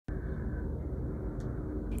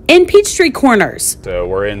in Peachtree Corners. So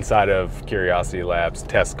we're inside of Curiosity Lab's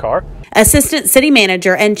test car. Assistant City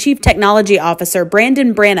Manager and Chief Technology Officer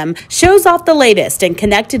Brandon Branham shows off the latest in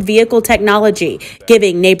connected vehicle technology,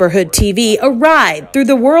 giving Neighborhood TV a ride through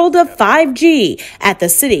the world of 5G at the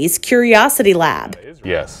city's Curiosity Lab.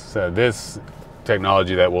 Yes, so this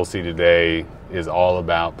technology that we'll see today is all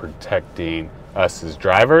about protecting us as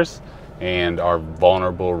drivers and our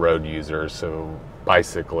vulnerable road users, so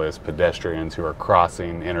bicyclists, pedestrians who are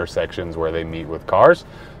crossing intersections where they meet with cars.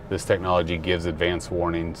 This technology gives advance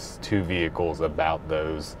warnings to vehicles about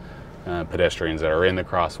those pedestrians that are in the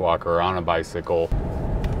crosswalk or on a bicycle.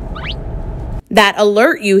 That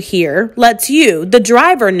alert you hear lets you, the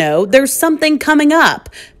driver, know there's something coming up.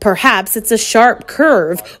 Perhaps it's a sharp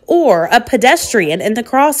curve or a pedestrian in the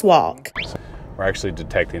crosswalk. We're actually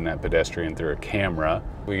detecting that pedestrian through a camera.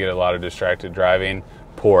 We get a lot of distracted driving,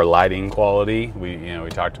 poor lighting quality. We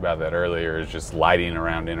talked about that earlier, is just lighting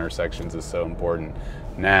around intersections is so important.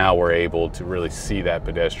 Now we're able to really see that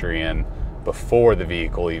pedestrian before the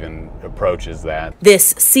vehicle even approaches that.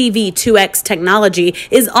 This CV2X technology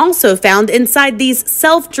is also found inside these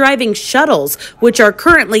self-driving shuttles, which are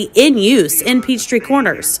currently in use in Peachtree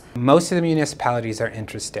Corners. Most of the municipalities are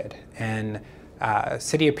interested, and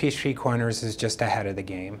City of Peachtree Corners is just ahead of the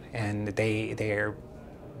game, and they're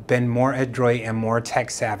been more adroit and more tech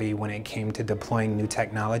savvy when it came to deploying new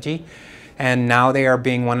technology. And now they are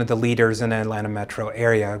being one of the leaders in the Atlanta metro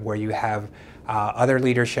area, where you have other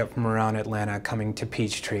leadership from around Atlanta coming to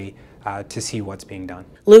Peachtree to see what's being done.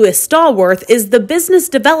 Louis Stallworth is the business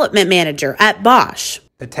development manager at Bosch.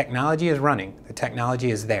 The technology is running. The technology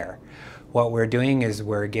is there. What we're doing is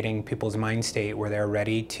we're getting people's mind state where they're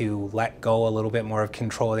ready to let go a little bit more of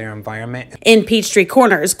control of their environment. In Peachtree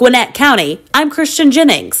Corners, Gwinnett County, I'm Christian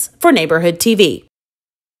Jennings for Neighborhood TV.